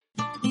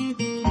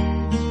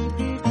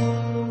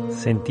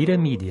Sentire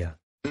Media.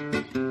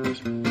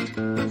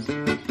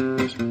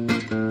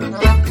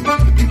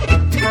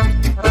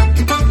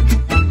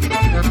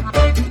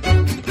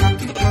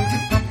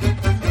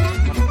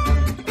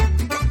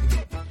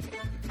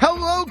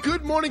 Hello,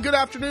 good morning, good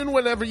afternoon,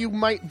 whenever you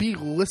might be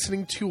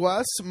listening to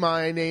us.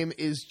 My name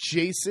is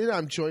Jason.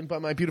 I'm joined by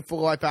my beautiful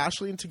wife,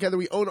 Ashley, and together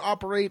we own,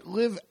 operate,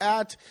 live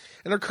at,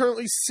 and are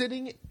currently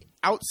sitting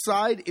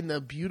outside in the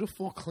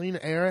beautiful, clean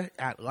air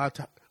at La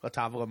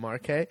Tavola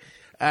Marche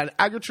at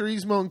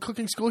Agriturismo and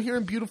Cooking School here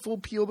in beautiful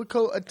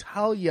Piobico,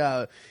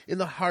 Italia, in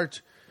the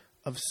heart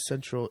of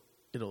central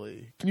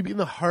Italy. Can you be in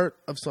the heart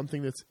of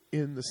something that's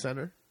in the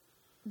center?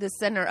 The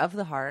center of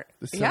the heart.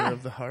 The center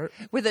of the heart.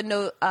 With a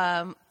no,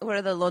 what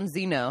are the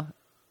Lonzino?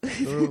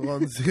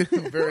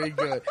 Very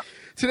good.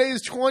 Today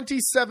is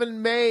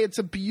 27 May. It's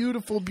a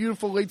beautiful,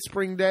 beautiful late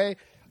spring day.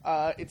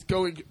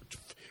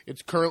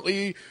 It's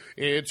currently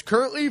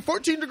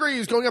 14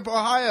 degrees, going up a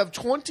high of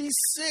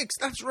 26.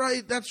 That's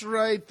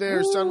right there,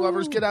 Ooh. Sun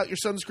lovers. Get out your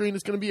sunscreen.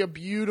 It's going to be a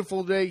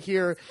beautiful day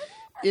here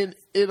in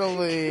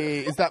Italy.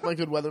 Is that my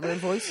good weatherman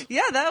voice?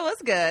 Yeah, that was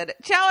good.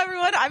 Ciao,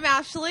 everyone. I'm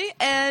Ashley,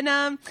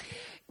 and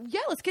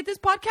let's get this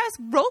podcast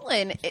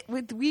rolling.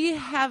 We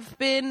have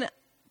been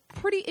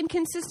pretty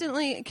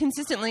consistently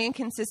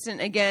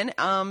inconsistent again.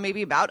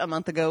 Maybe about a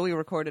month ago, we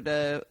recorded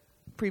a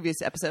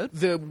previous episode.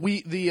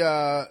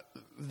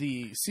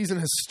 The season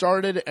has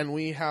started, and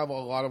we have a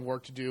lot of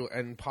work to do,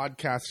 and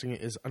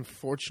podcasting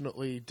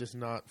unfortunately does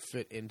not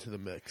fit into the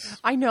mix.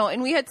 I know,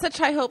 and we had such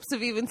high hopes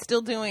of even still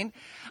doing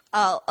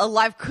a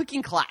live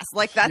cooking class.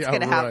 Like, that's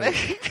going to happen.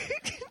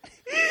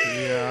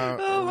 Yeah.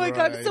 Oh my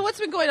God. So what's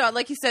been going on?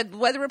 Like you said,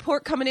 weather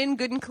report coming in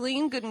good and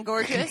clean, good and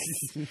gorgeous.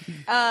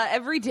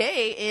 Every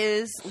day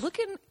is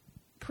looking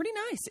pretty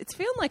nice. It's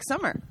feeling like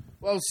summer.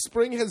 Well,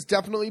 spring has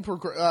definitely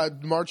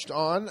marched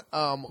on.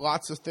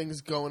 Lots of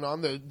things going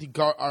on.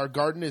 Our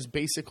garden is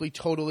basically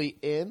totally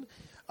in.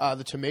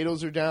 The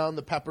tomatoes are down.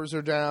 The peppers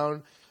are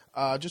down.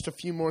 Just a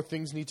few more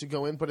things need to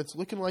go in, but it's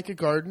looking like a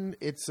garden.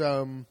 It's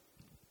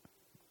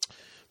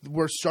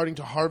we're starting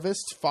to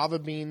harvest fava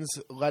beans,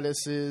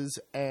 lettuces,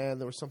 and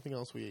there was something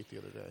else we ate the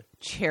other day.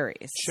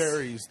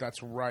 Cherries,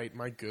 that's right.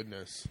 My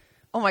goodness.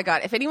 Oh, my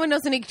God. If anyone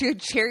knows any good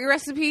cherry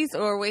recipes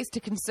or ways to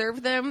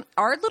conserve them,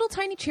 our little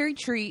tiny cherry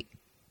tree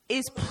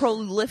is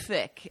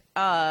prolific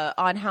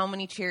on how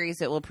many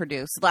cherries it will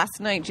produce. Last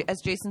night,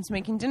 as Jason's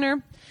making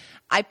dinner,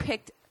 I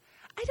picked,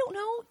 I don't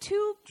know,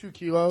 2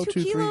 kilos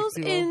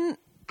in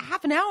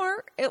half an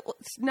hour.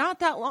 It's not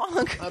that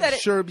long. I'm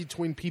sure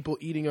between people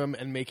eating them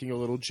and making a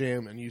little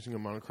jam and using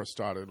them on a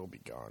crostata, it'll be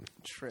gone.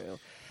 True.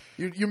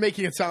 You're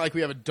making it sound like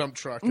we have a dump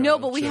truck. No,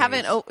 but we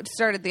haven't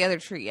started the other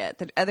tree yet.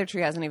 The other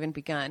tree hasn't even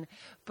begun.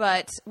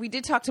 But we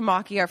did talk to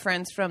Maki, our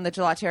friends from the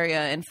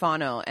gelateria in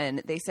Fano,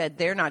 and they said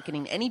they're not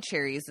getting any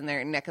cherries in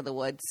their neck of the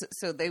woods,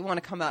 so they want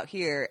to come out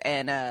here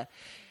and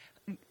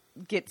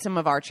get some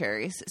of our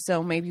cherries.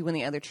 So maybe when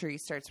the other tree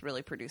starts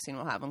really producing,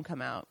 we'll have them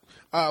come out.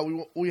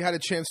 We had a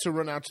chance to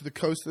run out to the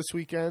coast this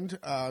weekend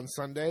on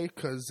Sunday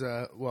because,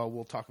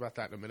 we'll talk about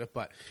that in a minute.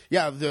 But,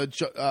 yeah, the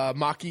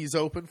Maki's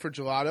open for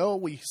gelato.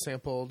 We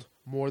sampled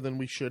more than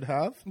we should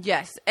have.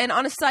 Yes. And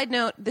on a side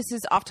note, this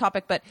is off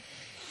topic, but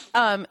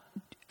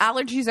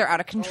allergies are out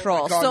of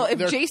control. Oh, so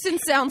if Jason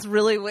sounds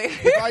really weird,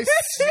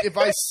 if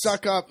I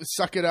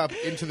suck it up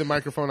into the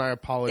microphone, I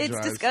apologize. It's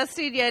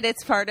disgusting, yet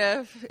it's part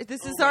of.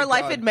 This is our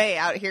life in May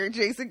out here.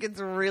 Jason gets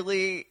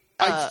really.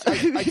 I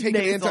take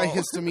nasal. an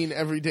antihistamine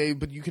every day,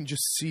 but you can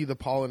just see the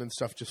pollen and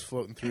stuff just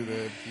floating through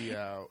the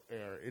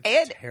air.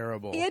 It's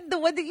terrible. And the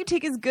one that you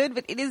take is good,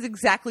 but it is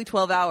exactly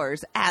 12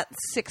 hours at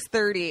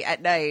 6:30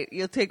 at night.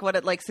 You'll take one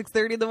at like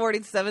 6:30 in the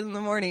morning, 7 in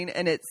the morning,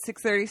 and at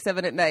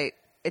 6:37 at night.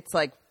 It's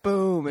like,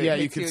 boom. Yeah,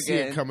 you can see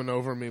it coming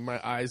over me. My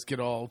eyes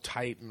get all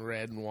tight and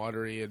red and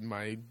watery, and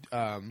my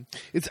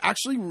it's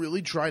actually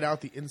really dried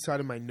out the inside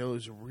of my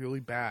nose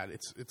really bad.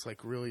 It's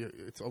like really,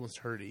 it's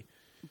almost hurty.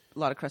 A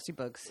lot of crusty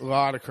bugs.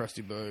 But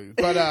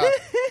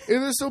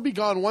this will be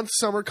gone. Once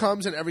summer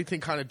comes and everything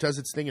kind of does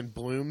its thing and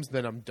blooms,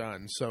 then I'm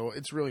done. So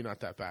it's really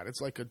not that bad.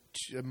 It's like a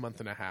month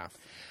and a half.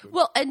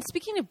 Well, and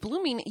speaking of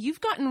blooming,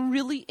 you've gotten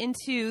really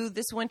into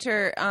this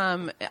winter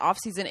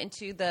off-season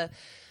into the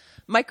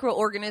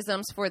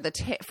microorganisms for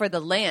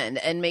the land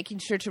and making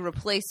sure to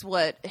replace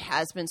what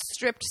has been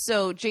stripped.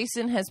 So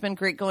Jason has been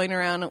great going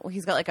around.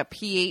 He's got like a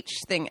pH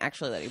thing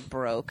actually that he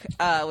broke,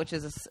 which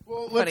is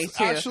funny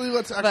too.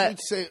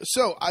 Let's say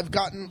so.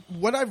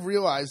 What I've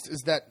realized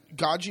is that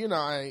Cagli and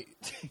I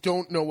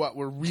don't know what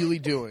we're really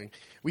doing.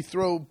 We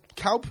throw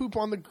cow poop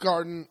on the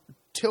garden,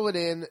 till it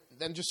in,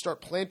 then just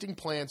start planting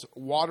plants,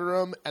 water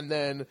them, and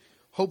then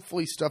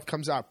hopefully stuff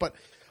comes out. But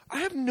I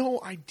have no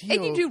idea.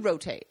 And you do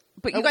rotate.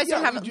 But you guys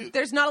don't have.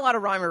 There's not a lot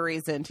of rhyme or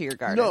reason to your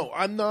garden. No,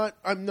 I'm not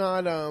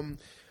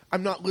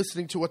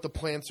listening to what the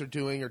plants are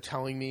doing or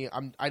telling me.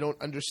 I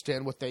don't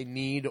understand what they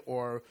need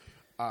or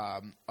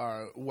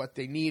what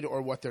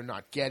they're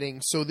not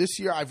getting. So this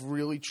year, I've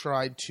really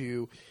tried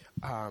to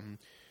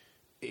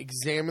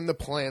examine the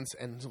plants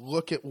and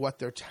look at what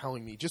they're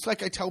telling me. Just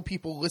like I tell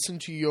people, listen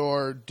to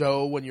your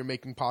dough when you're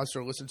making pasta,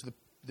 or listen to the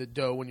the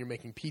dough when you're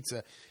making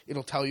pizza.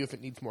 It'll tell you if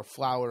it needs more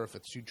flour, if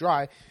it's too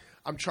dry.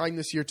 I'm trying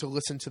this year to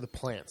listen to the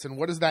plants. And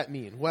what does that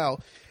mean?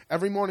 Well,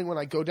 every morning when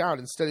I go down,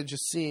 instead of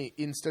just saying,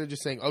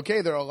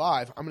 okay, they're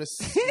alive, I'm going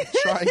to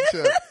try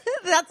to...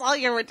 That's all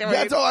you were doing.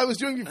 That's all I was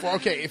doing before.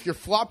 Okay, if you're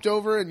flopped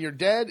over and you're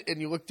dead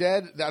and you look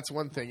dead, that's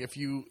one thing. If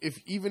you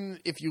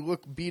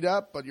look beat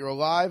up but you're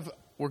alive,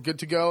 we're good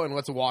to go, and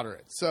let's water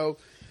it. So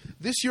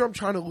this year I'm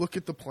trying to look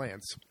at the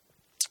plants.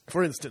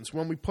 For instance,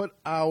 when we put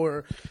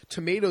our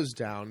tomatoes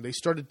down, they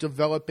started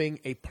developing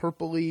a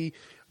purpley.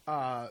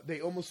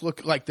 They almost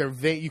look like their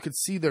vein. You could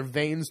see their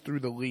veins through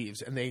the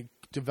leaves, and they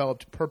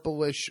developed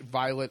purplish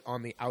violet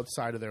on the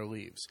outside of their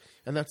leaves,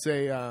 and that's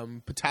a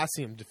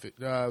potassium.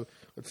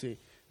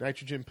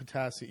 Nitrogen,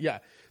 potassium. Yeah,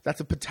 that's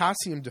a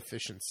potassium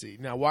deficiency.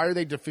 Now, why are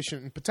they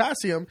deficient in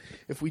potassium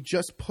if we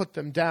just put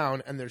them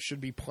down and there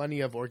should be plenty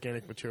of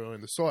organic material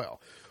in the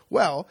soil?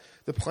 Well,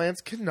 the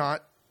plants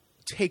cannot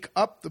take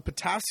up the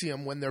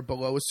potassium when they're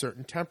below a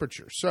certain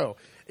temperature. So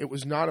it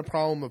was not a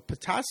problem of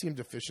potassium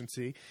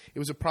deficiency. It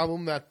was a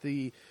problem that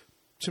the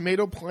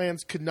tomato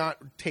plants could not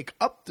take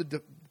up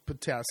the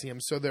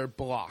potassium, so they're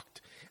blocked.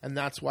 And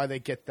that's why they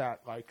get that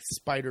like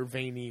spider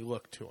veiny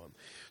look to them.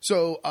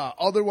 So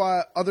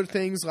other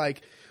things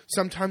like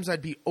sometimes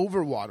I'd be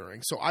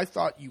overwatering. So I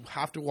thought you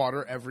have to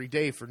water every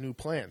day for new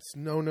plants.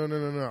 No.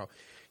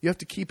 You have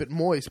to keep it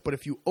moist. But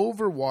if you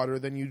overwater,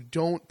 then you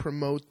don't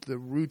promote the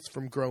roots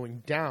from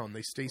growing down.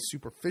 They stay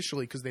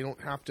superficially because they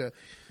don't have to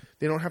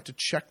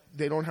check.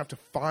 They don't have to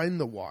find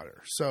the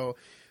water. So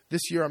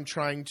this year I'm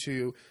trying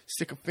to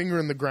stick a finger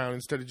in the ground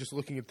instead of just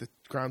looking at the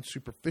ground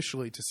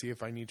superficially to see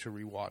if I need to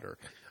rewater.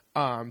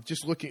 I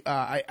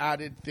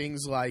added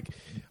things like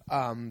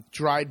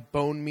dried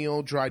bone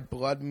meal, dried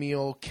blood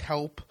meal,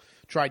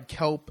 dried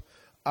kelp.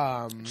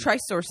 Try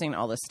sourcing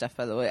all this stuff,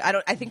 by the way.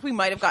 I think we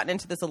might have gotten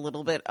into this a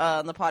little bit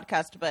on the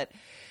podcast, but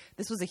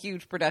this was a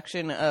huge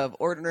production of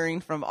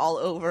ordering from all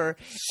over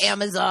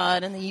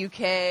Amazon and the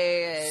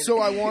UK. So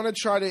I want to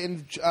try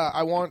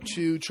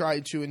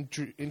to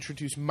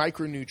introduce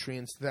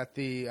micronutrients that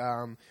the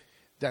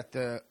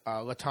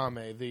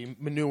latame, the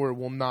manure,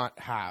 will not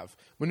have.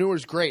 Manure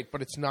is great,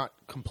 but it's not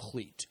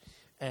complete.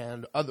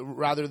 And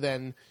rather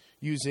than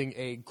using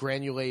a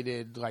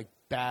granulated, like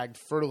bagged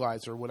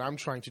fertilizer, what I'm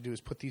trying to do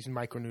is put these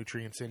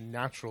micronutrients in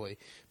naturally,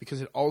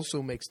 because it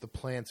also makes the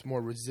plants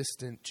more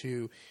resistant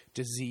to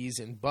disease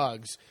and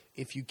bugs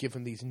if you give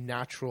them these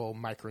natural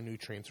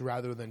micronutrients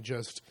rather than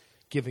just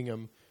giving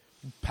them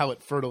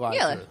pellet fertilizer.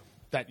 Yeah.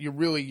 That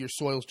your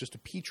soil's just a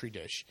petri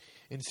dish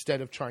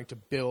instead of trying to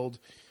build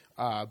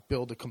a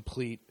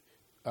complete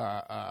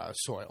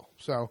soil.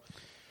 So,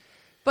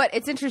 but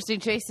it's interesting.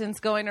 Jason's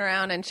going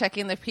around and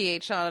checking the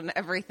pH on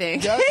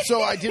everything. Yeah,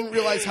 so I didn't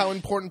realize how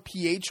important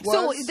pH was.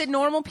 So the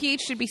normal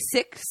pH should be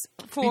 6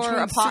 for between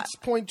a pot.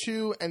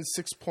 6.2 and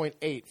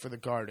 6.8 for the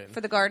garden.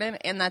 For the garden,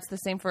 and that's the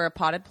same for a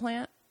potted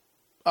plant?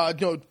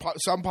 No,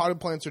 some potted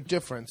plants are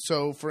different.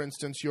 So, for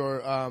instance,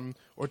 your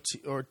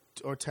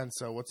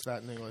hortensia, what's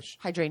that in English?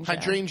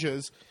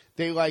 Hydrangeas,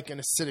 they like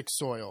an acidic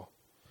soil.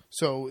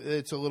 So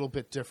it's a little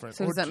bit different.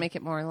 So does that make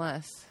it more or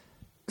less?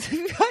 I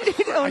think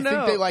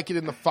they like it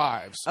in the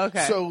 5s.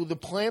 Okay. So the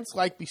plants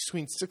like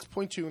between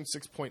 6.2 and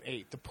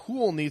 6.8. The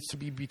pool needs to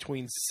be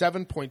between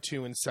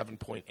 7.2 and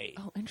 7.8.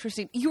 Oh,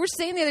 interesting. You were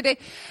saying the other day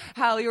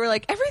how you were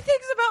like,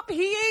 everything's about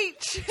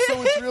pH.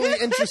 So it's really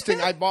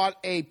interesting. I bought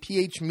a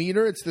pH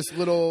meter. It's this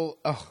little,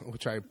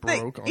 which I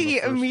broke on the He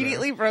first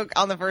immediately day. broke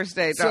on the first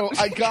day. So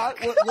I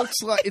got what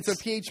looks like, it's a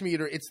pH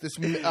meter. It's this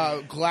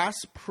glass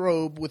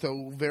probe with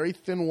a very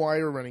thin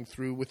wire running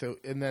through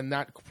and then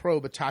that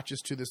probe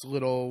attaches to this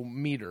little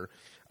meter.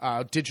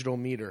 Digital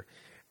meter.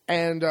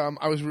 And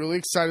I was really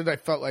excited. I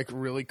felt like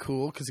really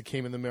cool because it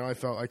came in the mail. I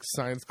felt like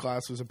science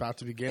class was about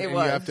to begin. You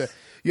have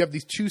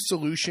these two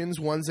solutions.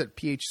 One's at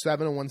pH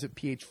 7 and one's at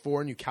pH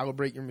 4, and you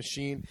calibrate your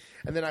machine.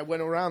 And then I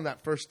went around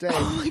that first day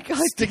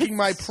sticking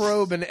my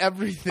probe and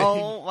everything.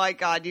 Oh my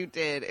God, you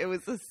did. It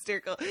was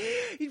hysterical.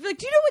 You'd be like,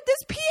 do you know what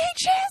this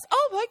pH is?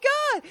 Oh my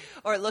God.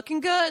 Or looking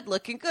good.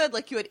 Like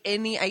you had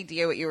any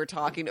idea what you were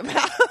talking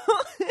about.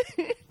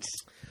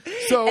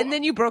 So, and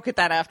then you broke it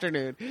that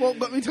afternoon. Well,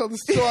 let me tell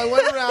this. So I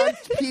went around,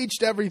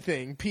 pH'd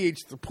everything.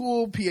 pH'd the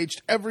pool,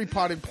 pH'd every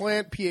potted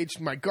plant, pH'd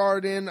my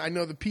garden. I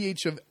know the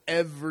pH of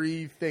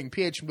everything.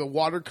 pH'd the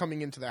water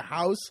coming into the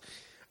house.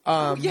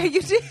 Yeah,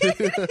 you did. You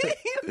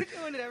were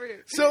doing it every day.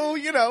 So,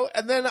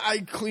 and then I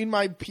clean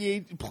my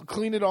pH,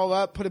 clean it all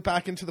up, put it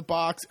back into the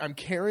box. I'm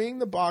carrying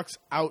the box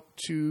out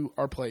to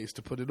our place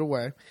to put it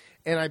away.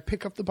 And I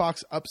pick up the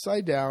box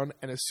upside down,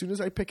 and as soon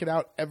as I pick it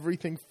out,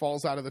 everything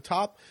falls out of the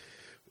top.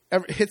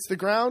 Hits the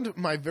ground,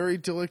 my very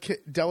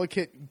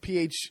delicate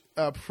pH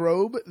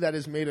probe that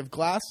is made of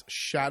glass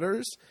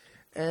shatters,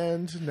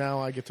 and now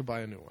I get to buy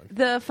a new one.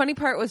 The funny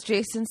part was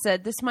Jason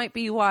said this might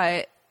be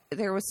why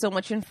there was so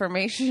much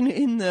information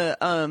in the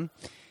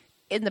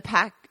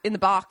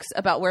box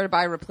about where to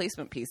buy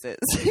replacement pieces.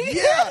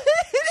 Yeah.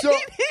 So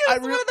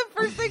It was one of the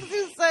first things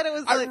you said. It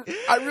was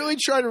I really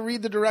try to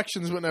read the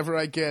directions whenever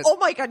I get. oh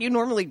my God, you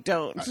normally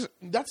don't.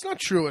 That's not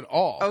true at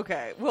all.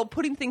 Okay. Well,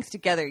 putting things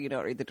together, you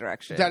don't read the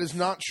directions. That is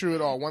not true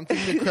at all. One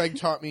thing that Craig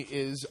taught me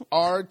is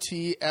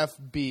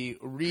RTFB.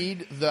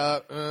 Read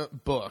the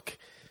book.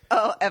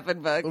 Oh,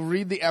 effing book.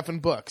 Read the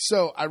effing book.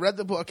 So I read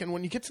the book, and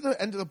when you get to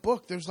the end of the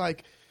book, there's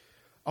like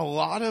a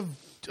lot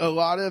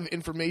of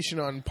information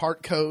on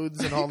part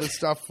codes and all this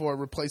stuff for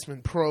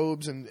replacement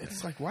probes, and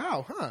it's like,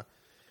 wow, huh?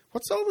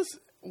 What's all this?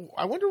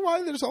 I wonder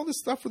why there's all this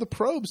stuff for the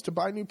probes to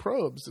buy new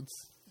probes.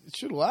 It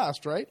should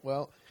last, right?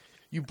 Well,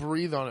 you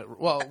breathe on it.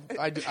 Well,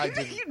 I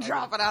didn't. You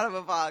drop it out of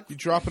a box. You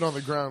drop it on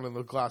the ground, and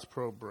the glass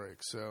probe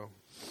breaks. So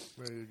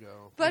there you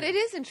go. But it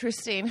is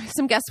interesting.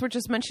 Some guests were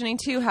just mentioning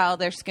too how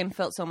their skin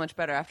felt so much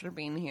better after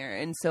being here,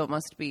 and so it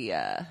must be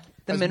the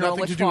Has mineral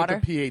nothing rich to do water.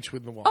 with the pH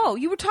with the water. Oh,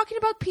 you were talking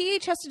about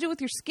pH has to do with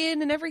your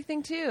skin and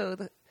everything too.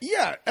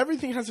 Yeah,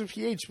 everything has a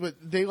pH, but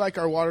they like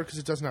our water because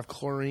it doesn't have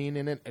chlorine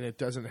in it and it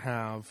doesn't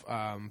have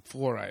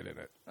fluoride in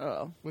it.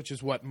 Oh, Which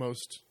is what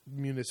most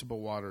municipal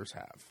waters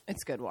have.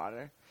 it's good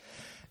water.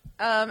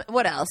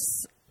 What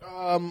else?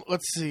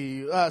 Let's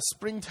see.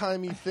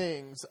 Springtimey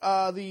things.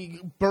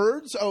 The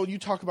birds. Oh, you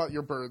talk about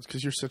your birds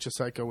because you're such a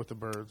psycho with the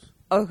birds.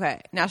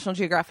 Okay, National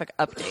Geographic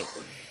update.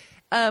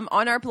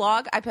 On our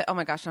blog, I put. Oh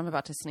my gosh, I'm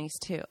about to sneeze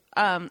too.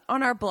 On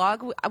our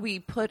blog, we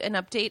put an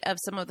update of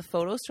some of the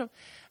photos from.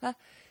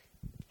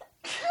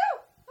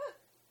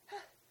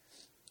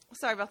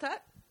 Sorry about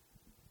that.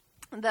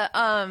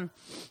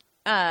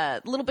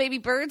 The little baby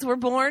birds were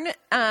born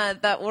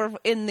that were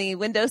in the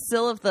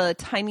windowsill of the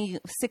tiny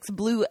 6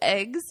 blue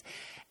eggs.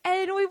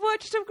 And we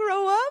watched them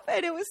grow up,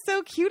 and it was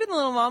so cute. And the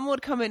little mama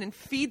would come in and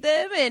feed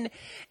them. And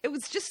it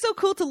was just so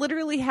cool to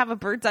literally have a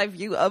bird's eye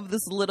view of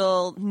this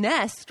little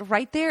nest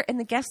right there. And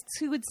the guests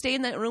who would stay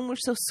in that room were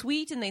so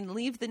sweet, and they'd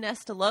leave the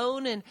nest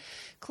alone and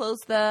close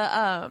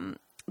the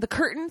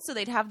curtain so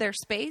they'd have their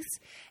space.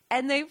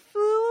 And they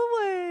flew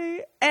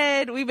away.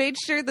 And we made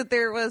sure that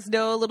there was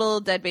no little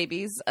dead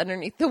babies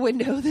underneath the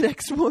window the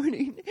next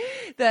morning,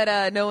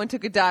 that no one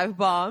took a dive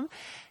bomb.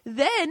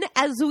 Then,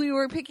 as we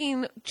were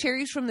picking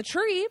cherries from the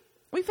tree,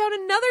 we found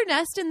another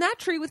nest in that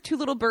tree with 2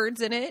 little birds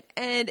in it.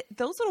 And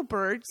those little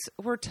birds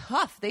were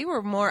tough. They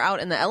were more out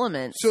in the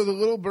elements. So the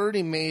little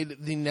birdie made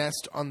the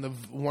nest on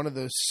one of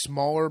those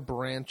smaller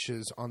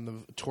branches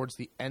towards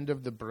the end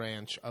of the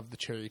branch of the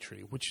cherry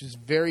tree, which is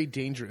very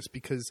dangerous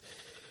because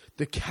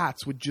the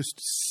cats would just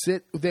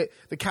sit.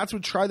 The cats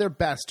would try their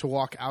best to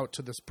walk out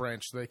to this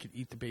branch so they could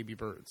eat the baby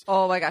birds.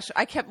 Oh my gosh!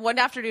 One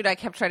afternoon I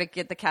kept trying to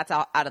get the cats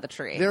out of the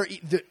tree.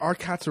 Our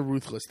cats are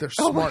ruthless. They're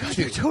Oh my smart God,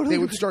 too. they're totally They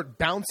would start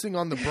bouncing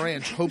on the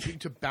branch, hoping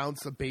to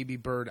bounce the baby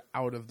bird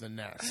out of the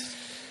nest.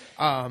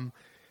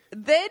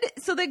 Then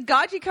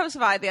Gaji comes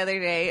by the other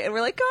day, and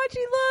we're like, Gaji,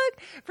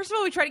 look. First of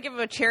all, we try to give him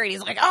a cherry, and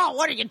he's like, oh,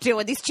 what are you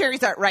doing? These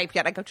cherries aren't ripe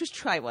yet. I go, just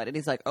try one. And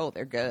he's like, oh,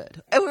 they're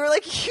good. And we were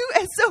like, you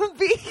SOB.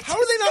 How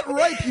are they not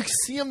ripe? You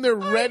see them, they're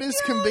red as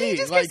can be. He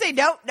just kept saying,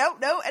 no.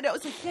 And I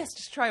was like, yes,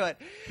 just try one.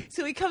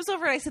 So he comes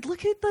over, and I said,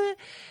 look at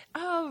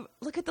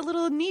the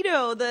little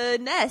nido, the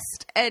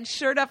nest. And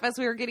sure enough, as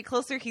we were getting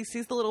closer, he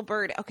sees the little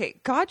bird. Okay,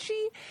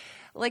 Gaji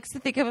likes to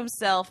think of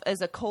himself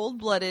as a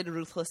cold-blooded,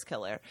 ruthless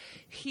killer.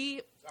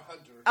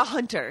 A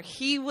hunter.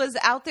 He was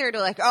out there to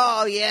like,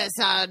 oh, yes,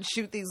 I'd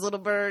shoot these little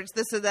birds,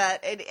 this and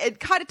that, and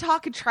kind of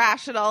talking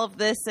trash and all of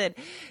this and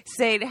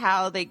saying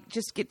how they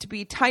just get to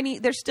be tiny.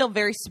 They're still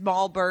very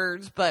small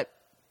birds, but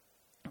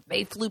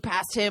they flew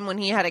past him when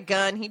he had a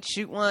gun. He'd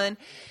shoot one.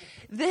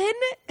 Then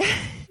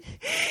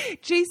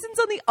Jason's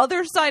on the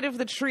other side of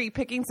the tree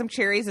picking some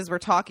cherries as we're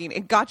talking,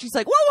 and Gotchi's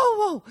like,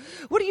 whoa,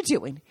 what are you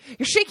doing?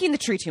 You're shaking the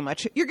tree too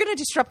much. You're going to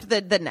disrupt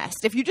the nest.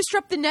 If you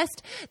disrupt the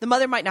nest, the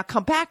mother might not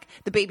come back.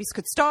 The babies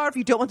could starve.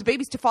 You don't want the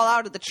babies to fall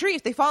out of the tree.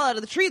 If they fall out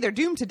of the tree, they're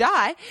doomed to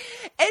die. And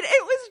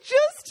it was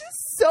just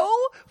so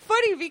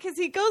funny because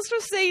he goes from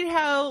saying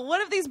how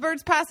one of these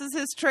birds passes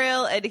his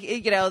trail and,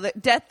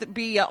 that death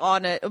be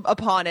upon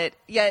it,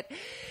 yet...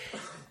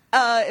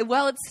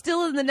 while it's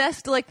still in the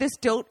nest like this,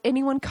 don't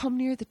anyone come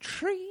near the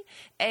tree.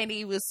 And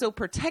he was so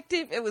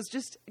protective. It was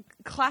just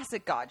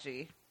classic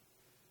Gaji.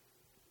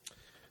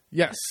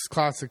 Yes,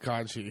 classic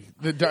Cagli.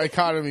 The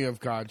dichotomy of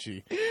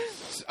Cagli.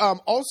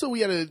 Also, we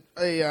had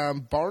a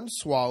barn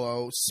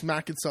swallow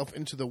smack itself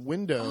into the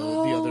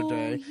window the other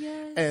day.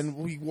 Yes. And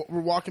we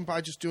were walking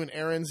by just doing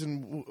errands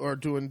or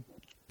doing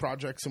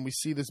projects, and we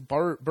see this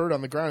bird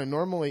on the ground. And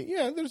normally,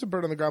 there's a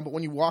bird on the ground, but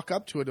when you walk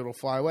up to it, it'll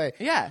fly away.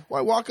 Yeah. Well,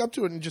 I walk up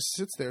to it and it just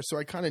sits there. So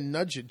I kind of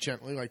nudge it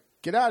gently, like,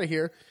 get out of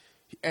here.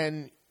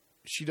 And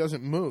she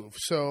doesn't move.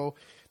 So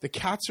the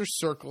cats are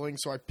circling.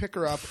 So I pick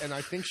her up, and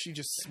I think she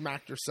just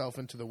smacked herself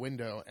into the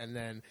window and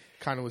then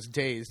kind of was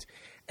dazed.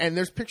 And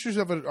there's pictures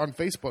of it on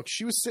Facebook.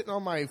 She was sitting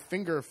on my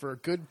finger for a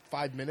good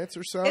 5 minutes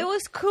or so. It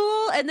was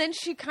cool. And then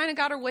she kind of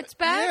got her wits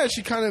back. Yeah,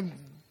 she kind of,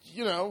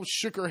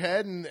 shook her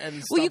head and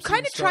well, you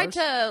kind of tried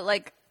to,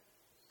 like,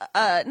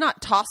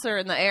 not toss her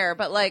in the air,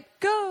 but like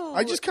go.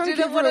 I just kind of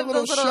gave her a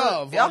little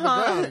shove on the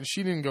ground, and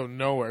she didn't go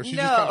nowhere. She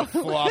just kind of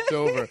flopped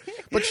over.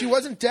 But she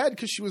wasn't dead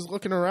because she was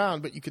looking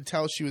around, but you could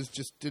tell she was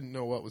just didn't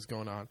know what was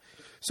going on.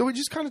 So we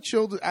just kind of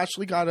chilled.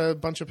 Ashley got a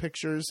bunch of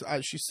pictures.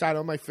 She sat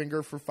on my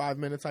finger for 5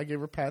 minutes. I gave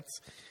her pets.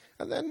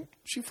 And then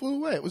she flew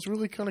away. It was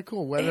really kind of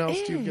cool. When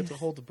else do you get to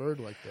hold a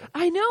bird like that?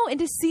 I know. And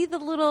to see the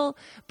little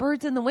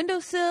birds in the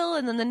windowsill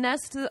and then the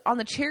nest on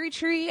the cherry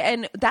tree.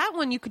 And that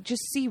one you could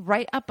just see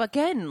right up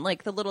again,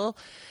 like the little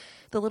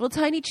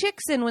tiny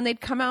chicks. And when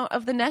they'd come out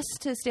of the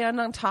nest to stand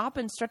on top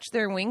and stretch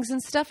their wings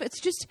and stuff. It's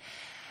just...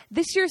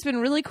 This year's been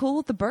really cool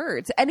with the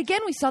birds. And again,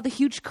 we saw the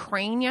huge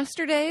crane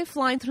yesterday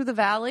flying through the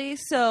valley.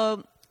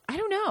 So, I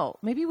don't know.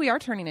 Maybe we are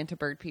turning into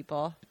bird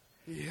people.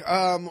 Yeah.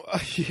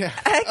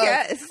 I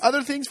guess.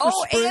 Other things for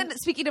spring. And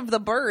speaking of the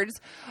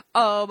birds,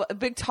 a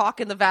big talk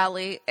in the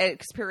valley,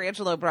 because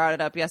Pierangelo brought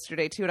it up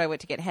yesterday, too, and I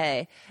went to get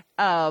hay,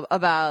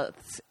 about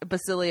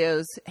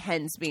Basilio's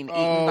hens being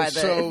eaten by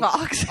the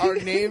fox. Our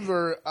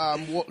neighbor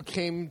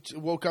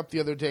woke up the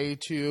other day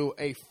to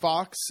a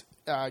fox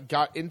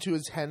got into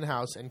his hen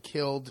house and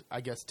killed,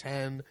 I guess,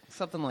 10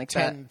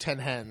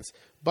 hens.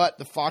 But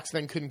the fox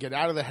then couldn't get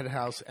out of the hen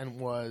house and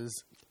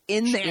was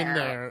in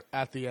there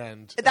at the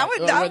end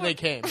when they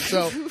came.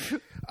 So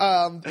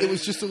it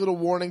was just a little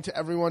warning to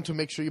everyone to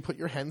make sure you put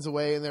your hens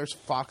away. And there's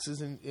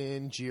foxes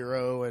in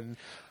Giro and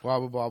blah,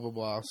 blah, blah, blah,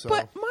 blah. So.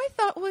 But my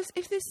thought was,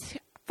 if this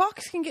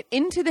fox can get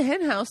into the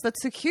hen house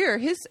that's secure,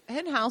 his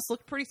hen house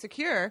looked pretty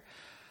secure.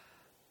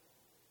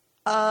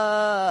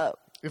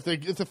 If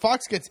the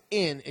fox gets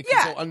in, it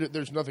can go under.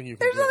 There's nothing you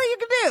can do. There's nothing you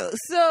can do.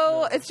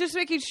 So it's just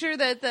making sure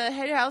that the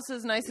hen house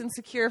is nice and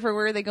secure for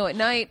where they go at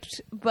night.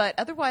 But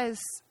otherwise,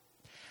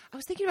 I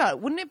was thinking about it.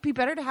 Wouldn't it be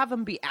better to have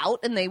them be out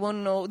and they won't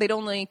know they'd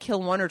only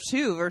kill one or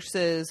two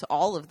versus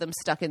all of them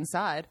stuck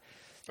inside?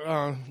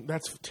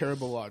 That's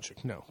terrible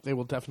logic. No, they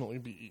will definitely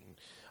be eaten.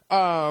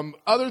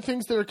 Other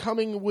things that are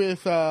coming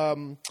with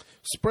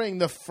spring: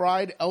 the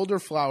fried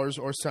elderflowers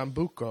or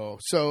sambuco.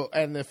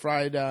 And the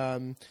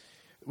fried.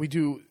 We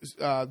do.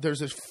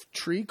 There's a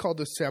tree called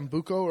the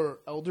sambuco or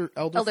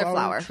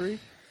elderflower tree,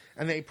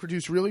 and they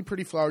produce really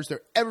pretty flowers.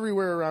 They're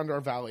everywhere around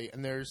our valley,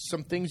 and there's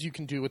some things you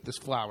can do with this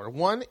flower.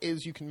 One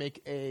is you can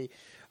make a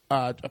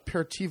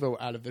aperitivo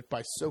out of it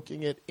by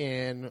soaking it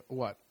in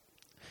what?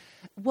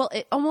 Well,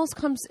 it almost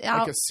comes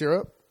out like a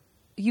syrup.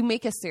 You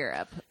make a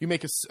syrup. You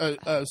make a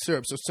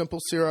syrup, so simple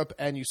syrup,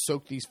 and you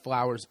soak these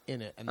flowers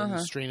in it, and then you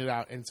strain it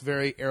out, and it's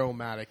very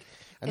aromatic.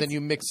 And then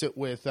you mix it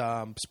with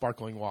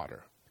sparkling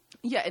water.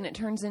 Yeah, and it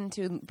turns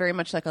into very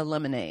much like a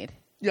lemonade.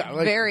 Yeah,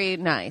 like, very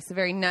nice,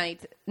 very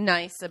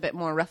nice, a bit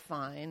more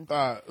refined.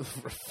 I'll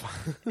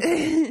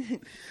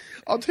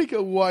take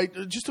a white,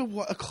 just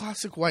a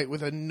classic white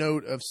with a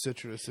note of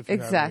citrus. If you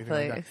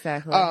exactly.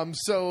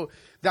 So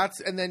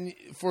that's, and then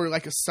for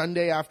like a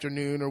Sunday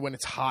afternoon or when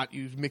it's hot,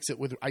 you mix it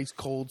with ice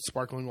cold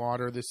sparkling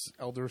water, this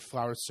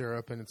elderflower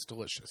syrup, and it's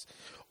delicious.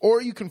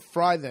 Or you can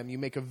fry them. You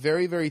make a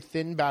very, very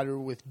thin batter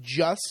with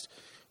just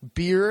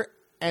beer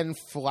and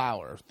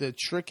flour. The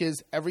trick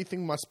is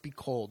everything must be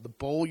cold. The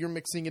bowl you're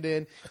mixing it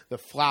in, the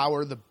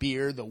flour, the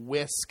beer, the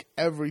whisk,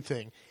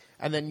 everything.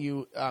 And then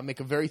you make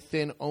a very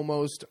thin,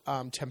 almost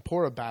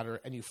tempura batter,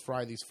 and you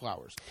fry these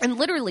flowers. And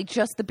literally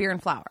just the beer and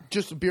flour.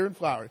 Just the beer and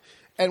flour.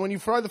 And when you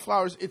fry the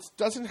flowers, it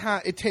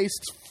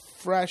tastes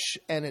fresh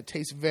and it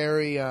tastes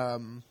very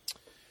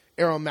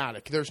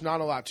aromatic. There's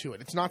not a lot to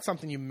it. It's not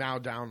something you mow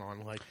down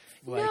on like.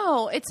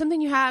 No, it's something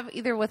you have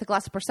either with a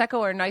glass of Prosecco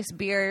or a nice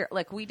beer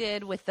like we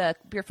did with the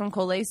beer from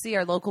Colesi,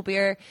 our local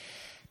beer.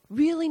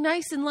 Really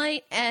nice and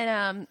light.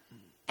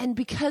 And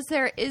because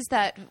there is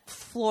that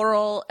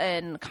floral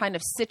and kind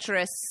of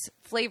citrus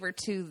flavor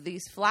to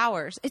these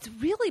flowers, it's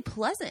really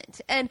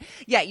pleasant. And,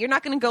 yeah, you're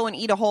not going to go and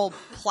eat a whole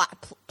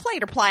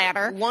plate or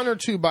platter. One or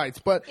two bites.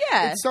 But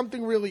it's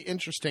something really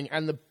interesting.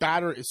 And the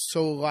batter is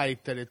so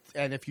light that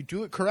and if you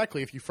do it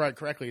correctly, if you fry it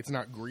correctly, it's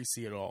not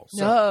greasy at all.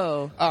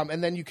 So, no.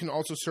 And then you can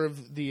also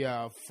serve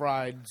the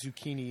fried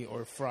zucchini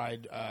or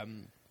fried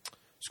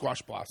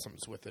squash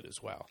blossoms with it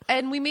as well.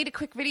 And we made a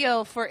quick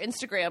video for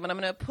Instagram, and I'm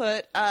going to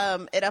put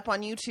it up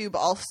on YouTube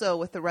also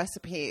with the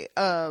recipe.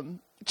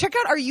 Check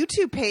out our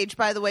YouTube page,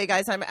 by the way,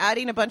 guys. I'm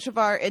adding a bunch of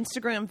our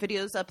Instagram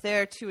videos up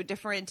there to a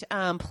different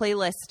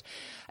playlist,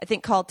 I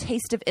think, called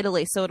Taste of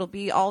Italy. So it'll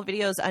be all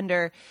videos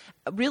under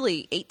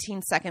really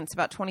 18 seconds,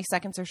 about 20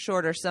 seconds or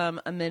shorter,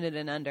 some a minute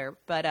and under.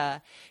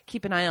 But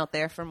keep an eye out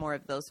there for more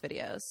of those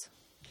videos.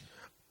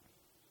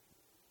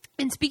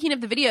 And speaking of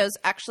the videos,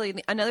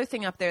 actually, another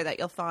thing up there that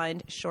you'll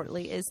find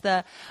shortly is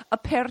the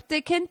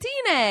Aperte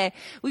Cantine.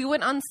 We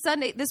went on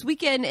Sunday, this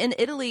weekend in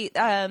Italy.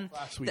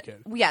 Last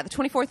weekend. The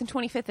 24th and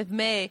 25th of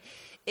May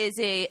is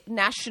a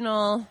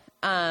national,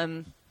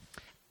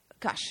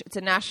 it's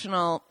a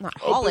national, not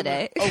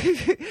holiday,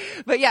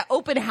 but yeah,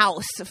 open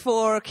house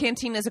for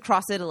cantinas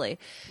across Italy.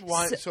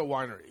 So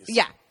wineries.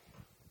 Yeah.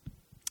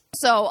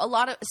 So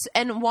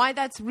and why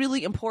that's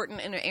really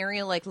important in an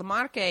area like La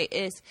Marche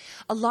is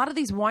a lot of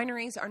these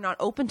wineries are not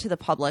open to the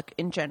public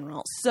in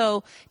general.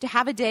 So to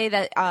have a day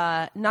that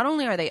not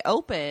only are they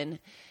open,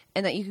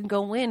 and that you can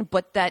go in,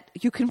 but that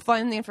you can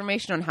find the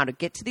information on how to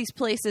get to these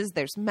places.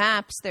 There's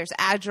maps, there's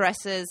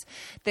addresses,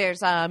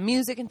 there's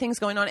music and things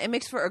going on. It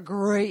makes for a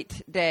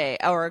great day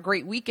or a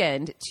great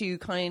weekend to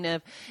kind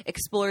of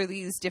explore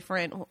these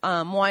different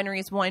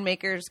wineries,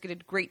 winemakers, get a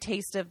great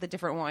taste of the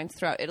different wines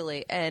throughout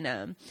Italy.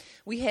 And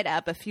we hit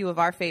up a few of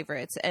our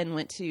favorites and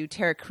went to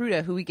Terra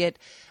Cruda, who we get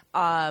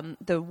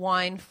the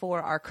wine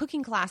for our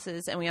cooking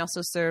classes, and we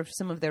also served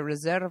some of their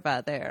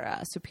Reserva, their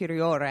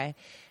Superiore,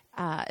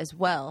 as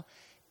well.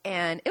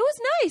 And it was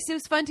nice. It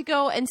was fun to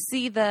go and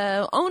see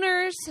the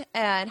owners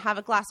and have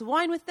a glass of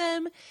wine with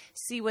them,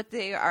 see what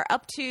they are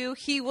up to.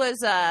 He was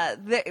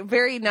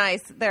very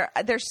nice. They're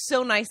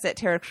so nice at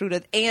Terra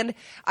Cruda, and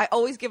I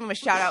always give them a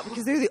shout out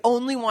because they're the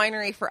only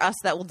winery for us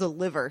that will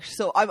deliver.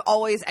 So I'm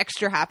always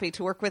extra happy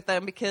to work with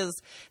them because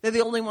they're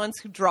the only ones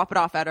who drop it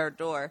off at our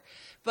door.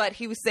 But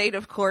he was saying,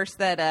 of course,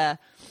 that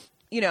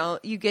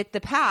you get the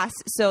pass,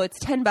 so it's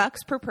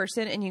 $10 per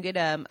person, and you get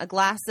a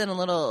glass and a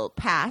little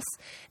pass,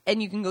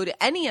 and you can go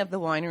to any of the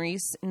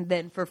wineries, and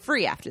then for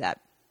free after that.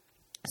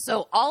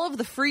 So all of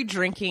the free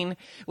drinking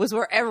was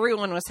where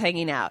everyone was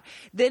hanging out.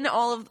 Then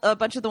a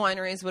bunch of the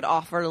wineries would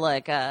offer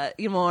like a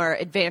more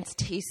advanced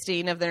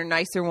tasting of their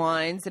nicer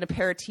wines and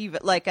aperitif,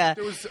 there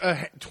was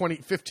 20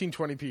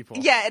 people.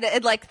 Yeah,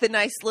 and like the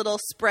nice little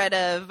spread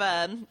of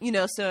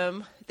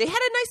some. They had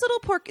a nice little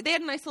pork. They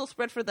had a nice little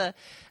spread for the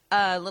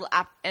little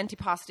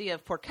antipasti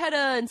of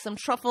porchetta and some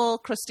truffle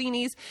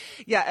crostinis.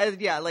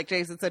 Yeah, like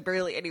Jason said,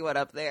 barely anyone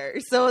up there.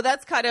 So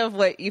that's kind of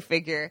what you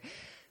figure,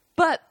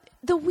 but.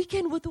 The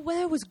weekend with the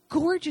weather was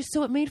gorgeous,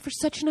 so it made for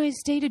such a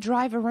nice day to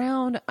drive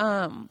around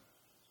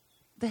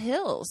the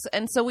hills.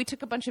 And so we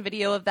took a bunch of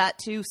video of that,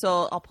 too,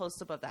 so I'll post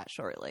up of that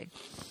shortly.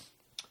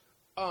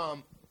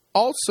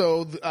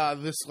 Also,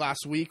 this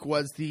last week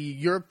was the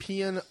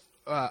European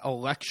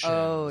elections.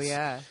 Oh,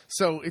 yeah.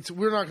 So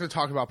we're not going to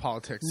talk about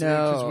politics.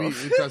 No.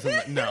 Because it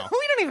doesn't, no.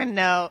 We don't even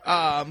know.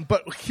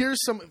 But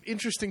here's some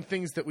interesting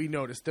things that we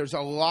noticed. There's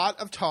a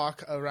lot of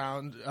talk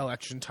around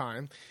election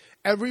time.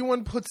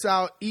 Everyone puts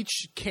out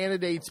each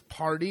candidate's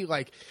party,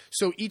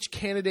 so each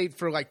candidate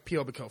for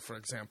Piobico, for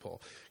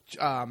example,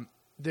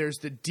 there's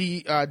the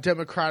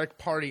Democratic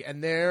Party,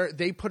 and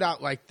they put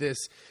out this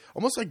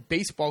almost like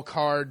baseball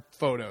card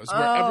photos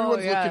where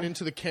everyone's looking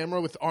into the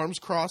camera with arms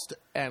crossed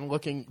and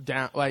looking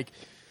down.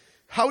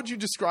 How would you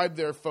describe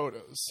their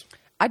photos?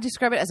 I'd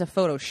describe it as a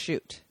photo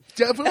shoot.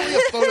 Definitely a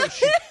photo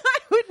shoot.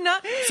 Would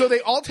not. So they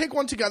all take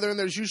one together, and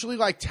there's usually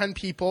 10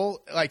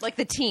 people. Like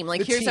the team.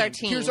 Here's our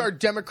team. Here's our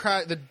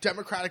the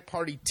Democratic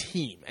Party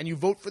team. And you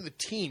vote for the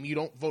team. You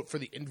don't vote for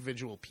the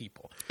individual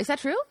people. Is that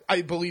true?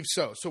 I believe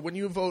so. So when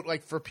you vote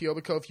for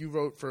Piobico, if you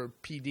vote for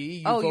PD,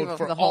 you vote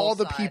for the all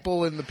the side.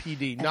 people in the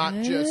PD, not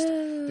just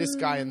this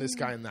guy and this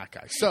guy and that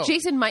guy. So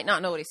Jason might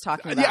not know what he's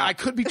talking about. Yeah, I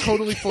could be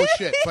totally full of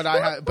shit,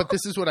 but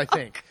this is what I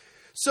think.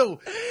 So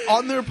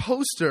on their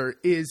poster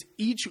is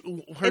each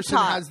person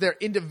has their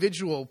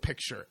individual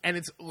picture, and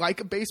it's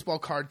like a baseball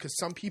card because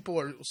some people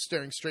are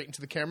staring straight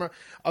into the camera.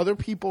 Other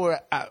people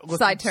are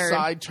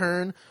side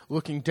turn,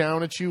 looking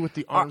down at you with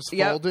the arms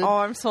folded. Yep,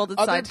 arms folded,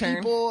 side turn. Other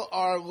people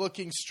are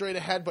looking straight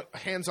ahead, but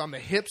hands on the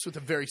hips with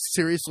a very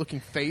serious looking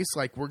face,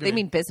 like we're gonna. They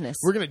mean business.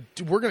 We're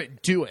gonna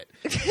do it.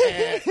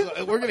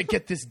 And we're gonna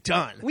get this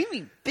done. We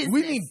mean business.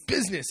 We mean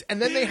business.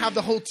 And then they have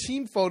the whole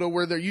team photo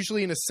where they're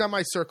usually in a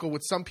semicircle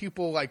with some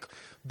people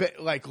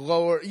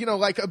lower,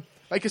 like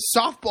a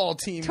softball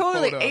team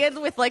totally photo.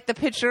 And with the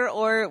pitcher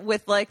or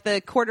with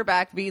the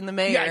quarterback being the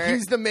mayor. Yeah,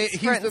 he's the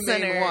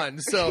main one.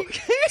 So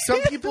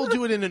some people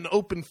do it in an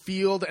open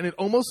field, and it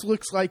almost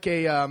looks like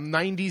a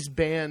 90s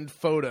band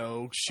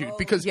photo shoot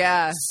because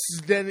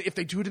then if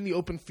they do it in the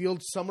open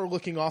field, some are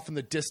looking off in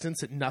the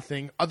distance at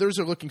nothing, others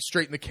are looking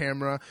straight in the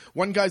camera,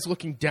 one guy's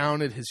looking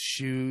down at his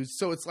shoes,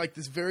 so it's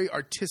this very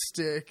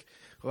artistic,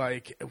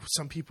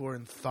 some people are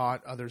in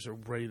thought, others are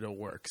ready to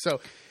work. So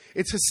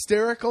it's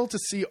hysterical to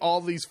see all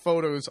these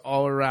photos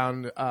all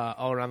around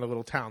the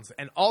little towns.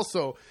 And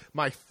also,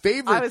 my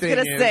favorite thing I was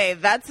going to say,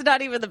 that's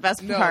not even the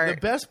best part. No,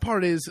 the best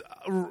part is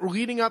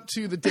leading up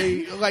to the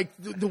day,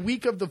 the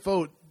week of the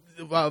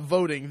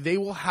voting, they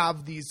will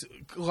have these,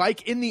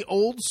 in the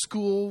old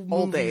school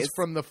movies days.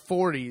 From the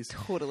 40s.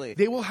 Totally.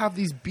 They will have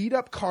these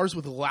beat-up cars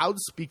with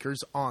loudspeakers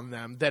on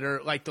them that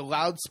are the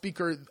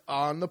loudspeaker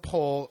on the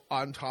pole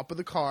on top of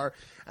the car,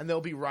 and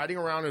they'll be riding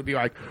around and be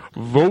like,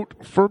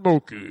 vote for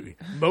Moki.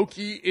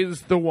 Moki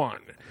is the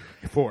one.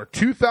 For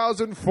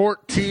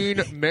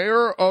 2014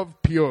 Mayor of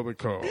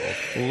Piobico.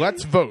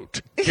 Let's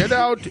vote. Get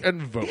out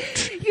and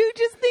vote. You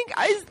just think,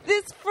 is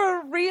this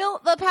for real?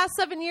 The past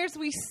 7 years,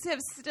 we've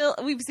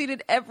seen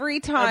it every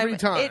time. Every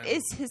time. It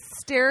is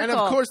hysterical. And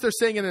of course, they're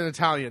saying it in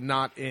Italian,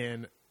 not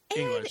in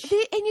English.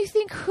 And you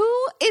think,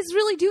 who is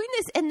really doing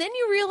this? And then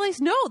you realize,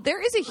 no,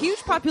 there is a huge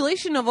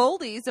population of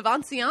oldies, of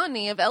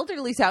anciani, of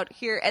elderlies out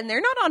here, and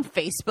they're not on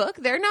Facebook.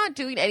 They're not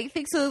doing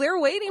anything, so they're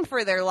waiting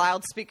for their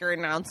loudspeaker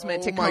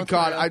announcement to come through.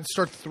 Oh, my God. I'd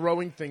start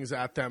throwing things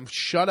at them.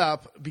 Shut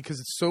up, because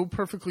it's so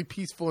perfectly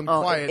peaceful and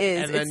quiet.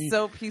 It is. It's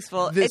so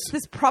peaceful. It's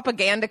this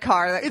propaganda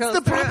car that goes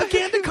It's the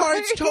propaganda car.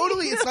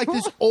 It's like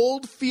this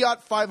old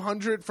Fiat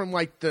 500 from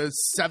like the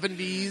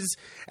 70s,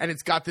 and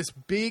it's got this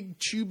big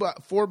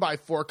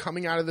 4x4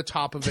 coming out of the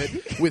top of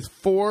it with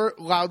 4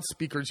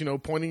 loudspeakers,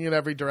 pointing in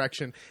every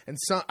direction. And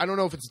I don't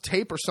know if it's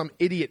tape or some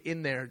idiot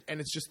in there, and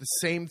it's just the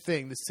same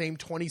thing, the same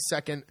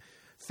 20-second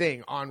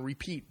thing on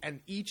repeat.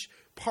 And each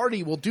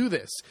party will do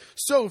this.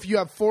 So if you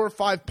have 4 or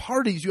 5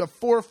 parties, you have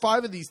 4 or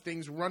 5 of these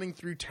things running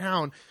through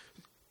town.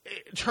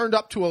 It turned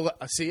up to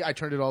I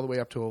turned it all the way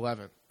up to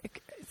 11.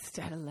 It's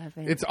at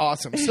 11. It's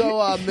awesome.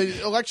 So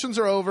the elections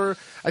are over.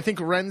 I think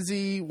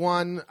Renzi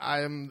won.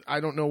 I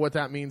don't know what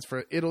that means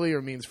for Italy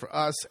or means for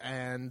us,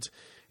 and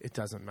it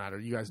doesn't matter.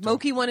 You guys don't.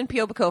 Moki won in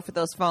Piobico for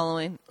those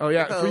following. Oh,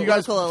 yeah. For you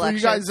guys following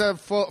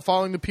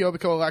the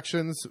Piobico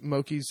elections,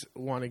 Moki's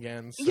won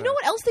again. So. You know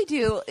what else they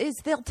do is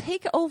they'll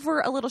take over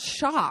a little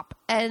shop,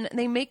 and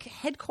they make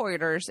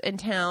headquarters in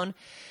town.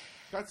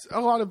 That's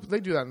a lot of. They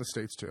do that in the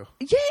States too.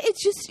 Yeah,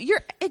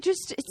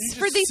 it's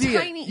for these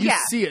tiny. You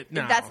see it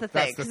now. That's the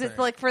thing, because it's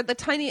like for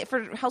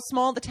how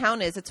small the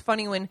town is. It's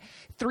funny when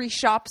 3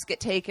 shops get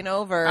taken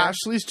over.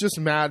 Ashley's just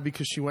mad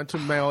because she went to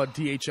mail a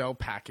DHL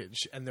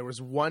package, and there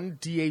was one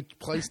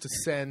place to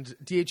send.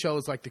 DHL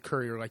is like the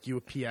courier, like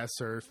UPS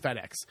or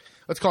FedEx.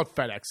 Let's call it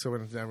FedEx, so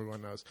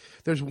everyone knows.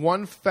 There's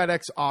one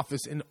FedEx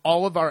office in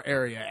all of our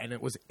area, and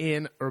it was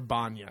in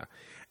Urbana.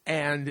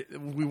 And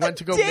we went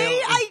to go mail.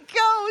 I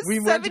go.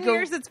 7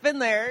 years it's been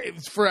there.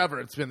 It's forever.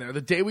 It's been there.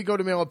 The day we go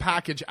to mail a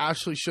package,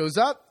 Ashley shows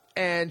up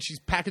and she's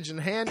package in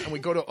hand, and we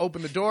go to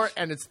open the door,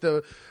 and it's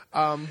the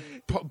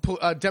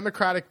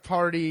Democratic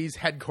Party's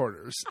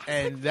headquarters,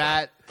 and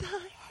that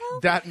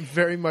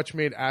very much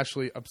made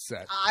Ashley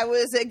upset. I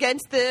was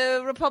against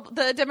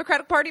the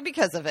Democratic Party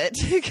because of it.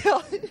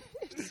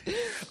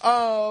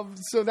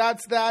 So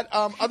that's that.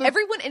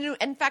 Everyone,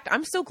 in fact,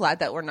 I'm so glad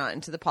that we're not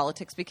into the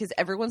politics, because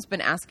everyone's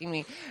been asking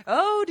me,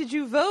 "Oh, did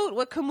you vote?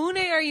 What comune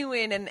are you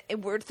in?" And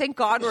thank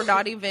God we're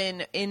not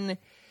even in.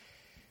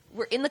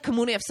 We're in the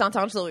comune of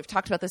Sant'Angelo. We've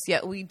talked about this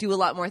yet. We do a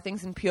lot more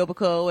things in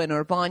Piobico and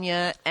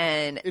Urbana,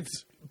 and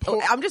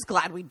I'm just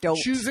glad we don't.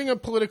 Choosing a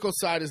political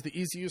side is the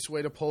easiest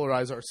way to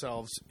polarize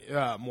ourselves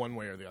one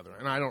way or the other,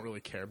 and I don't really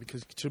care,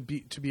 because to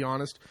be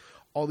honest,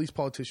 all these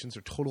politicians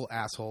are total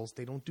assholes.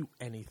 They don't do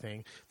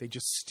anything. They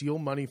just steal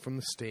money from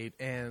the state.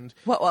 And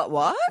what?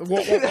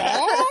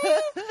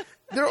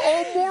 They're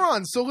all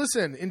morons. So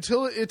listen,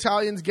 until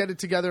Italians get it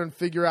together and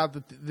figure out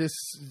that this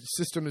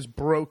system is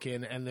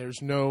broken and there's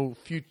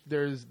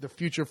the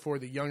future for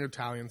the young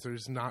Italians that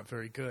is not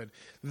very good,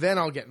 then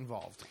I'll get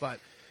involved.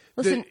 But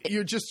listen,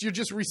 you're just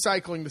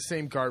recycling the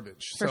same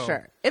garbage. For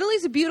sure.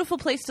 Italy's a beautiful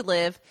place to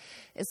live,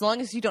 as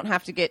long as you don't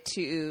have to get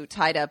too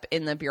tied up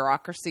in the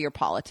bureaucracy or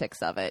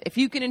politics of it. If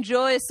you can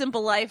enjoy a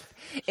simple life,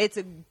 it's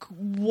a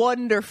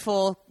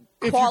wonderful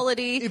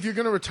quality. If you're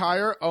going to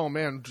retire, oh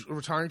man,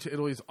 retiring to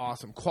Italy is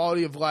awesome.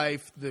 Quality of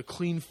life, the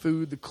clean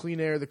food, the clean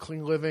air, the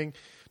clean living.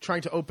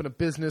 Trying to open a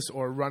business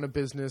or run a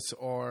business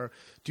or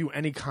do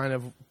any kind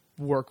of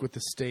work with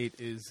the state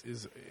is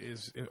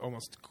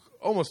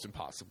almost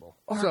impossible.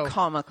 Or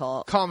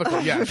comical.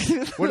 Comical,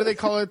 yes. What do they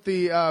call it?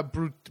 The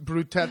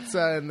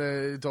brutezza and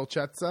the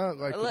dolcezza?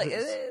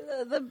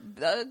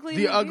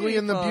 The ugly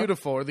and the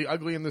beautiful, or the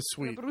ugly and the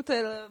sweet.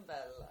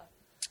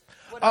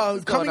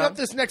 Coming up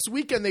this next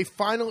weekend, they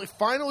finally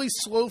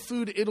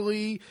SlowFood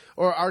Italy,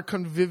 or our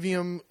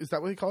Convivium, is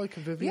that what they call it?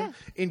 Convivium? Yeah.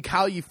 In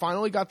Cagli,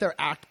 finally got their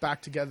act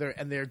back together,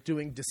 and they're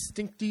doing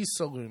Distinti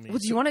Salumi. Well,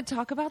 do you want to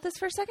talk about this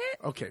for a second?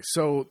 Okay,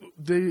 so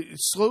the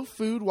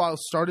SlowFood, while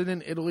started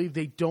in Italy,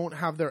 they don't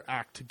have their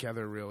act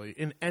together, really,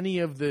 in any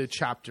of the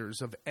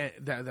chapters of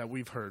that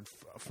we've heard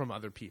from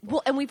other people.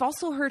 Well, and we've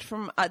also heard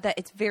from that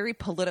it's very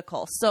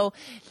political. So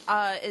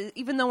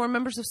even though we're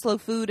members of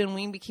SlowFood, and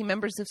we became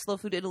members of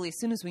SlowFood Italy as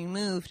soon as we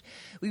moved,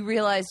 we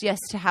realized, yes,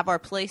 to have our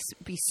place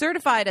be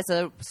certified as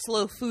a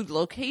slow food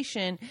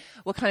location,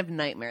 what kind of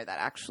nightmare that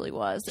actually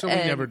was. So we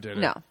never did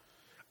it. No.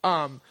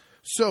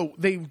 So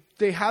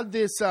they had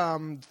this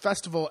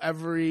festival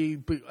every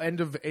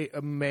end of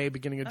May,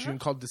 beginning of June,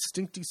 called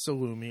Distinti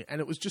Salumi, and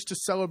it was just to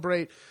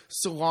celebrate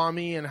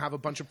salami and have a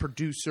bunch of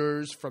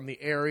producers from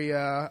the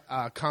area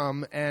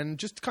come, and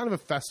just kind of a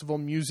festival,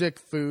 music,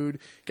 food,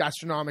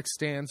 gastronomic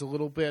stands, a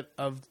little bit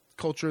of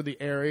culture of the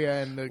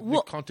area and the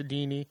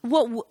contadini.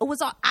 What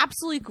was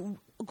absolutely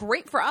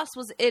great for us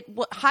was it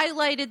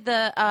highlighted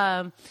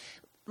the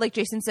like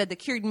Jason said, the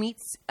cured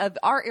meats of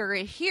our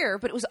area here,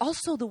 but it was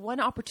also the one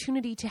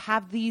opportunity to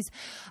have these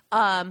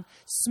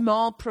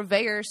small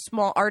purveyors,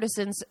 small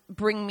artisans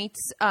bring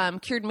meats,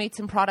 cured meats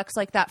and products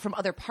like that from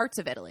other parts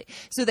of Italy.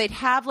 So they'd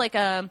have like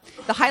the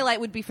highlight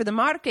would be for the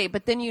Marche,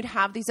 but then you'd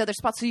have these other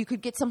spots, so you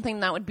could get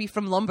something that would be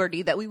from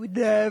Lombardy that we would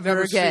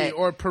never get. See,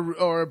 or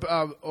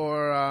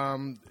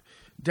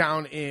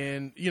down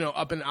in,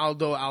 up in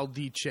Aldo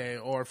Aldice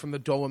or from the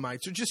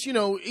Dolomites, or just,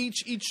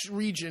 each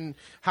region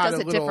had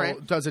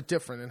does it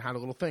different and had a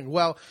little thing.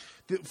 Well,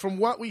 from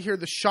what we hear,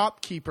 the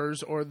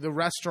shopkeepers or the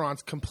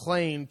restaurants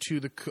complained to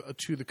the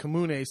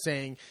comune,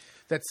 saying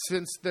that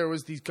since there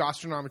was these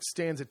gastronomic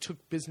stands, it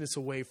took business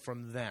away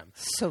from them.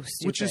 So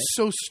stupid. Which is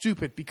so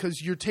stupid,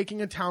 because you're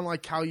taking a town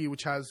like Cagli,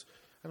 which has,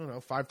 I don't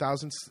know,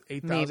 5,000,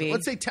 8,000. Maybe.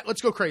 Let's say,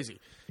 let's go crazy.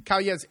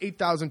 Cagli has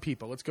 8,000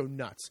 people. Let's go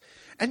nuts.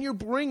 And you're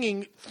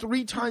bringing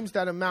 3 times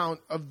that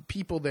amount of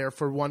people there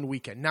for one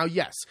weekend. Now,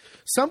 yes,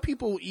 some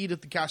people will eat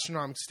at the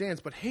gastronomic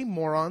stands, but hey,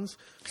 morons,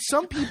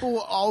 some people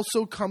will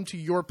also come to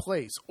your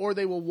place, or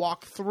they will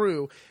walk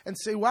through and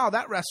say, wow,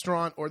 that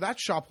restaurant or that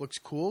shop looks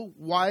cool.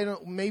 Why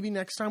don't, maybe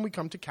next time we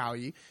come to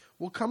Cagli,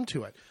 we'll come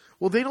to it.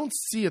 Well, they don't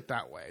see it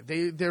that way.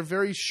 They're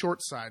very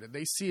short-sighted.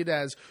 They see it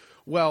as,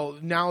 well,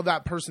 now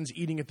that person's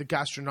eating at the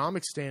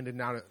gastronomic stand and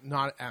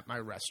not at my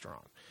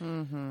restaurant.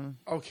 Mm-hmm.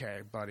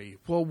 Okay, buddy.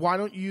 Well, why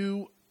don't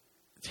you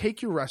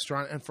take your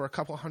restaurant, and for a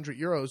couple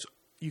 €100,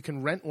 you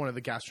can rent one of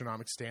the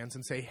gastronomic stands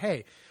and say,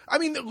 hey, I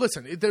mean,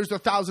 listen, there's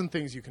 1,000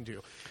 things you can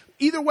do.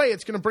 Either way,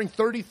 it's going to bring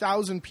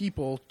 30,000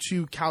 people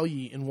to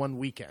Cagli in one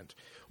weekend.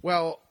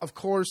 Well, of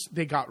course,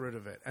 they got rid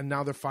of it, and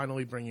now they're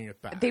finally bringing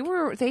it back.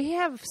 They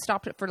have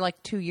stopped it for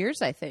like 2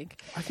 years, I think.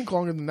 I think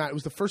longer than that. It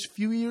was the first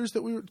few years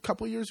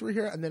couple of years we were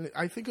here, and then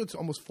I think it's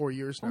almost 4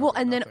 years now. Well,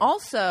 and then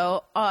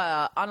also,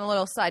 on a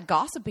little side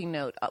gossiping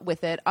note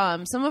with it,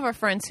 some of our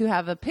friends who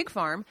have a pig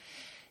farm,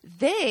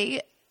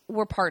 they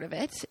were part of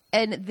it,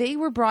 and they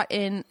were brought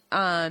in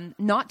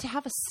not to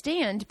have a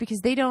stand because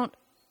they don't.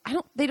 I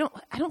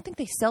don't think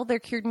they sell their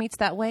cured meats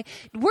that way.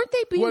 Weren't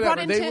they being brought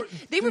into?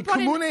 They were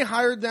brought in. Comune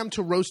hired them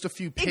to roast a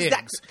few pigs.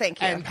 Exactly.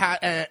 Thank you.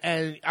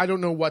 And I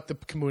don't know what the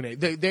Comune.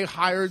 They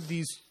hired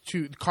these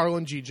two, Carl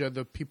and Gija,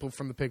 the people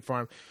from the pig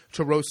farm,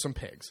 to roast some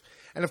pigs.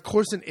 And of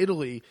course, in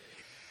Italy,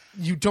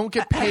 you don't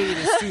get paid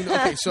as soon.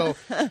 Okay, so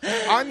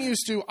I'm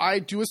used to, I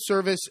do a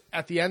service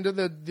at the end of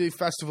the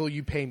festival.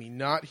 You pay me.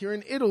 Not here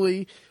in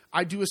Italy.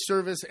 I do a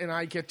service and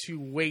I get to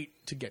wait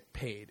to get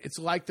paid. It's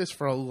like this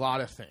for a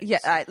lot of things.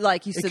 Yeah,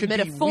 like you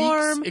submit a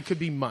form. Weeks, it could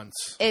be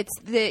months. It's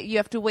you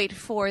have to wait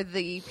for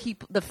the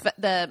people,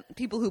 the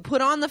people who put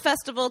on the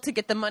festival to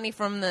get the money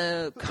from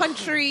the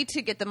country,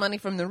 to get the money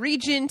from the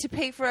region, to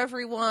pay for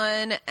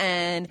everyone,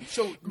 and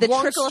so the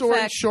long trickle story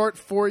effect. short,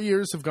 4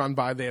 years have gone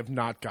by. They have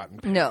not gotten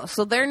paid. No,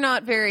 so they're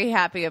not very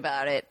happy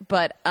about it.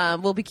 But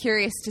we'll be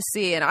curious to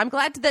see, and I'm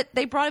glad that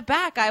they brought it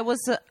back. I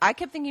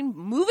kept thinking,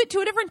 move it to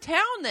a different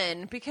town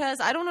then,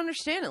 because I don't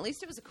understand. At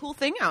least it was a cool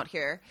thing out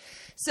here.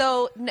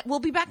 So we'll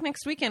be back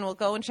next weekend. We'll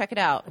go and check it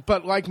out.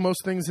 But like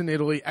most things in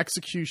Italy,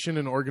 execution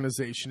and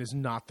organization is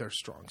not their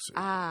strong suit.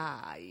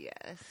 Ah,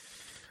 yes.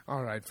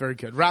 All right, very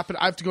good. Wrap it.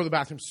 I have to go to the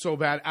bathroom so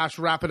bad. Ash,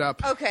 wrap it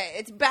up. Okay,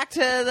 it's back to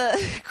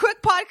the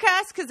quick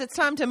podcast because it's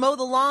time to mow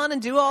the lawn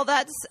and do all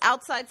that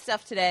outside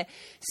stuff today.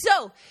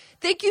 So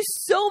thank you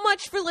so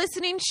much for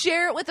listening.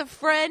 Share it with a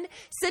friend.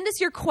 Send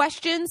us your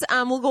questions.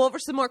 We'll go over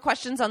some more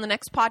questions on the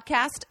next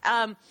podcast.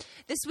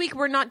 This week,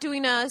 we're not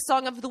doing a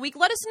Song of the Week.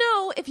 Let us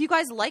know if you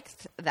guys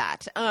liked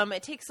that.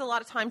 It takes a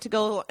lot of time to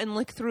go and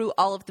look through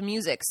all of the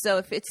music. So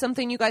if it's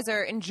something you guys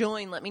are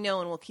enjoying, let me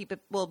know, and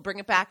we'll bring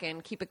it back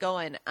and keep it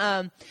going.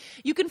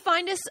 You can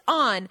find us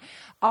on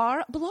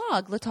our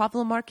blog,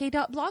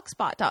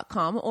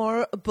 latavolamarche.blogspot.com,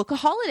 or book a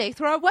holiday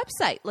through our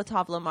website,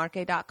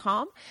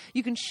 latavolamarche.com.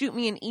 You can shoot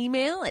me an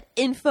email at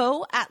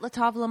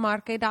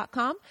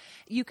info@latavolamarche.com.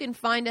 You can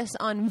find us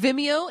on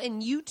Vimeo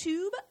and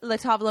YouTube, La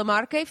Tavola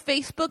Marche,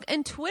 Facebook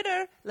and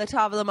Twitter, La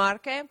Tavola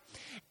Marche,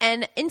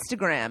 and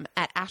Instagram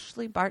at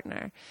Ashley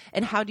Bartner.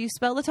 And how do you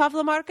spell La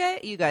Tavola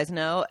Marche? You guys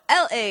know,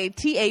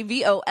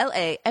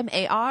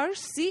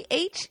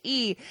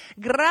 LATAVOLAMARCHE.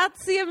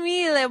 Grazie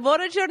mille.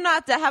 Buona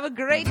giornata. Have a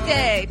great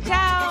day.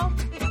 Ciao.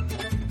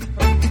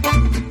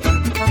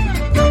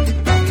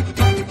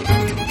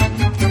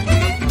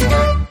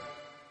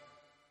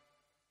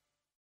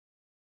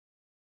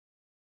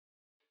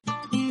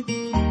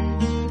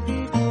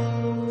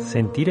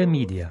 Sentire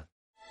Media.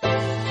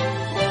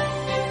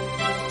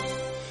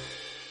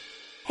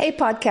 Hey,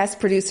 podcast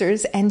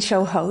producers and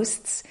show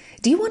hosts.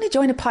 Do you want to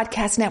join a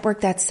podcast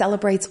network that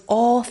celebrates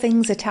all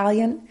things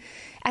Italian?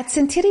 At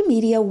Sentire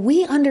Media,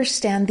 we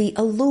understand the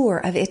allure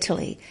of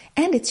Italy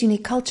and its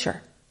unique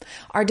culture.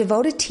 Our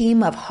devoted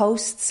team of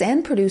hosts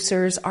and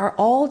producers are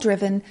all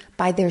driven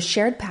by their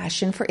shared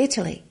passion for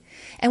Italy.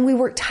 And we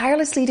work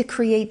tirelessly to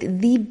create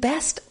the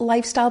best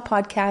lifestyle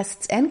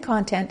podcasts and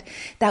content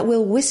that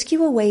will whisk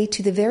you away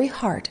to the very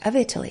heart of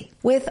Italy.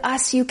 With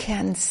us, you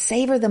can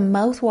savor the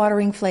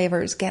mouth-watering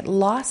flavors, get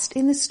lost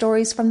in the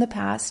stories from the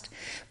past,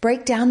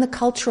 break down the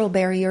cultural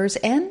barriers,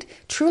 and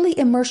truly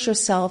immerse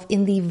yourself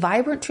in the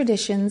vibrant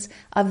traditions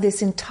of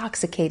this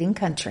intoxicating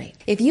country.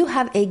 If you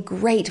have a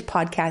great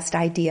podcast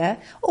idea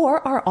or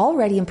are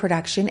already in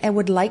production and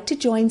would like to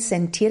join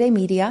Sentire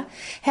Media,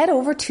 head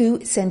over to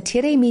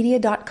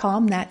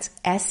sentiremedia.com. That's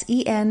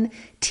SENTIRE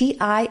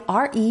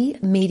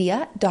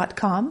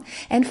media.com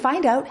and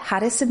find out how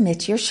to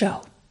submit your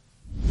show.